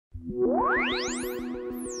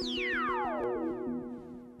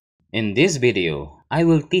In this video, I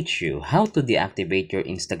will teach you how to deactivate your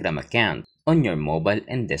Instagram account on your mobile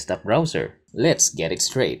and desktop browser. Let's get it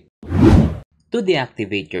straight. To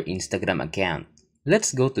deactivate your Instagram account,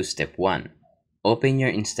 let's go to step 1. Open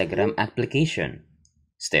your Instagram application.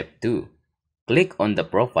 Step 2. Click on the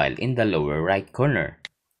profile in the lower right corner.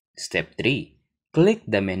 Step 3. Click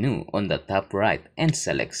the menu on the top right and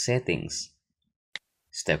select Settings.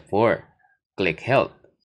 Step 4. Click Help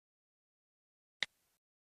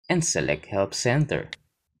and select Help Center.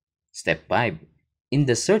 Step 5. In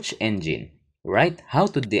the search engine, write how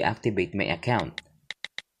to deactivate my account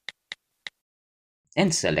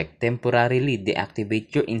and select temporarily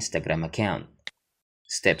deactivate your Instagram account.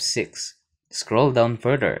 Step 6. Scroll down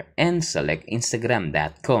further and select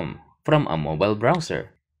instagram.com from a mobile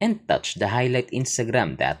browser and touch the highlight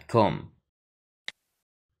instagram.com.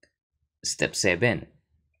 Step 7.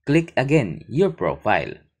 Click again your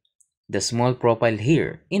profile, the small profile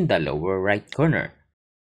here in the lower right corner,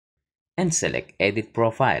 and select Edit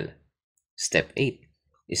Profile. Step 8.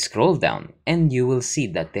 Scroll down and you will see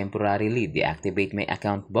the temporarily deactivate my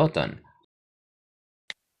account button.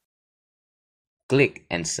 Click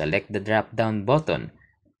and select the drop-down button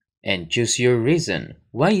and choose your reason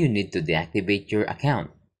why you need to deactivate your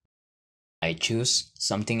account. I choose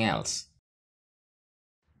something else.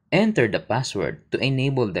 Enter the password to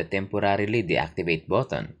enable the temporarily deactivate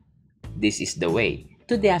button. This is the way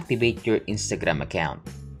to deactivate your Instagram account.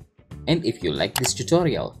 And if you like this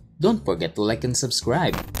tutorial, don't forget to like and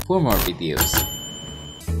subscribe for more videos.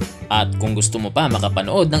 At kung gusto mo pa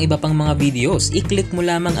makapanood ng iba pang mga videos, i-click mo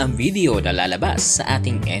lamang ang video na lalabas sa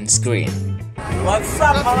ating end screen. What's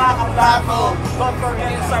up mga kaplato? Don't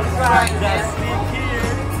forget to subscribe. Just click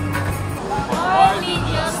here. For more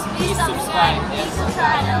videos, please subscribe this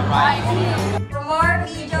channel right here. For more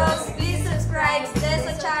videos,